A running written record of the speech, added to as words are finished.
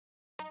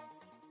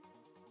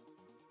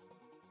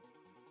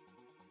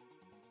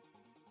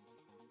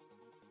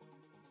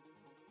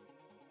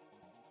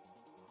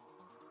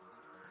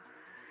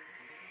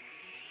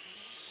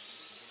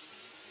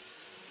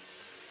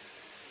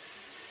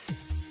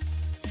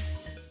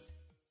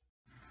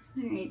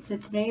Alright, so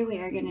today we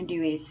are going to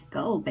do a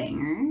skull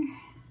banger.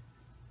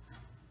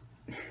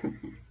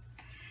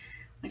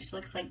 Which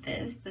looks like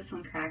this. This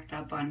one cracked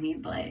up on me,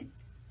 but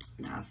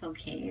that's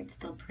okay. It's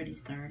still pretty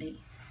sturdy.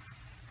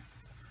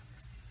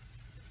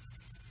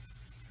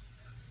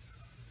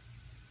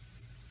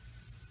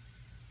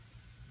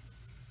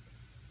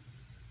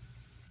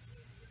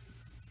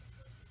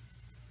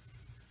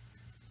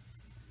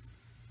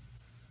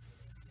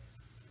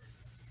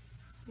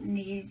 And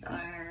these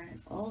are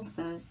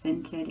also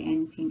scented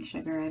in pink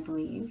sugar, I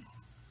believe.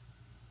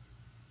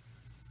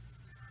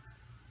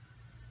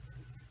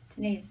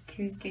 Today is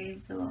Tuesday,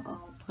 so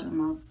I'll put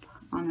them up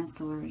on the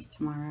stores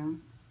tomorrow.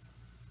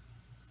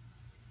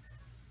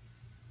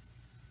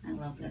 I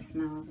love the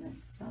smell of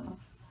this stuff.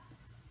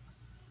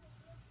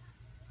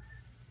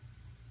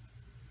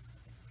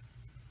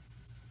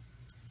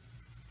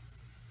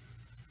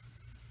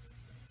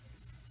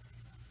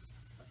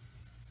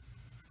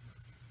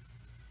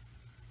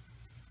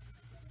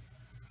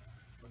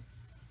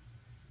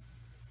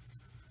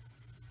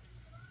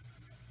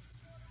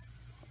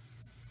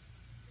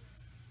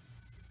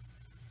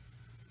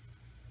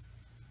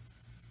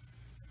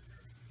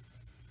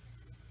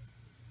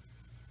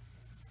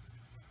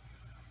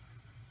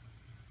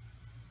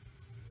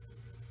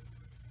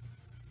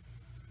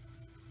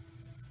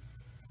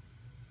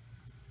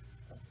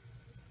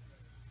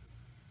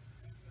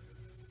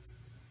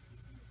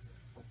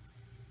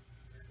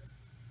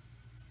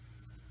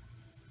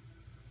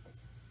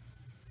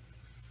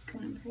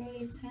 Going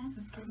pretty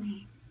fast for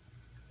me.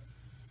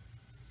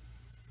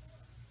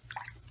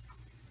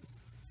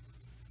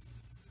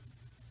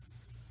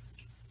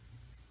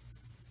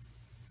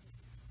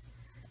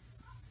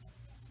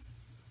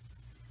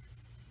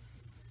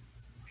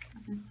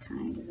 This is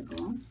kind of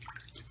visible.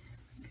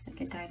 Looks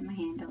like it dyed my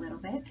hand a little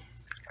bit.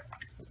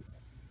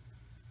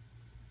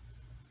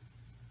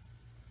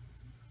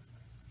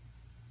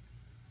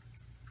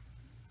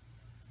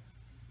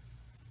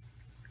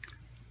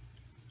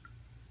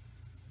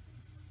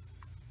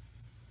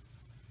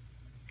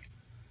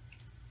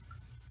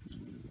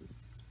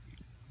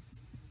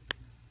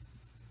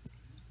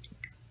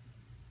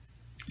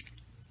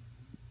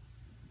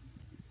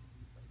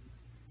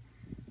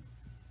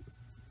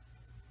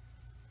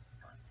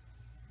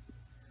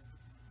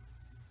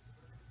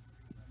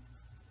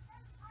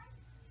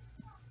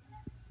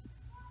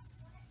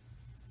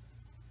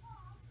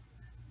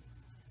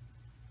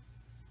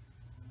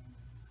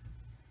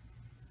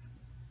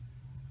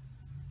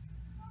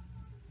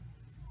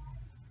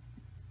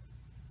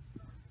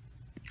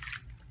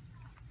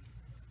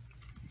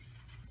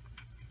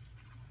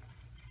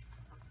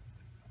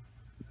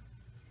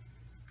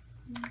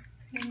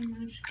 Pretty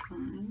much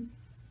gone.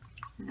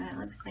 That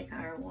looks like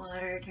our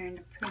water turned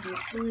a pretty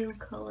blue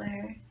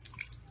color.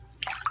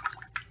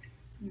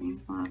 And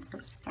there's lots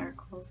of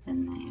sparkles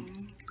in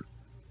there.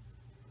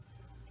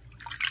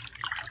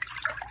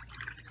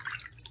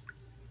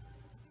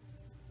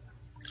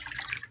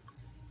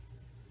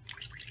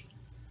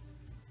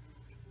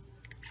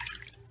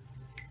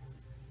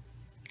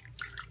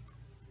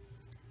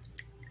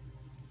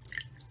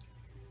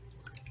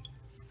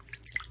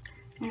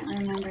 I don't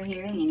remember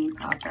hearing any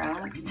pop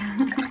rocks.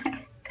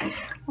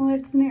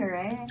 What's new,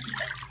 right?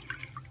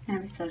 I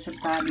have such a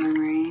bad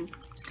memory.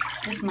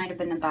 This might have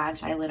been the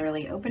batch I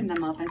literally opened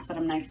them up and set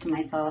them next to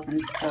myself and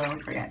still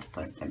forgot to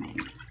put them in.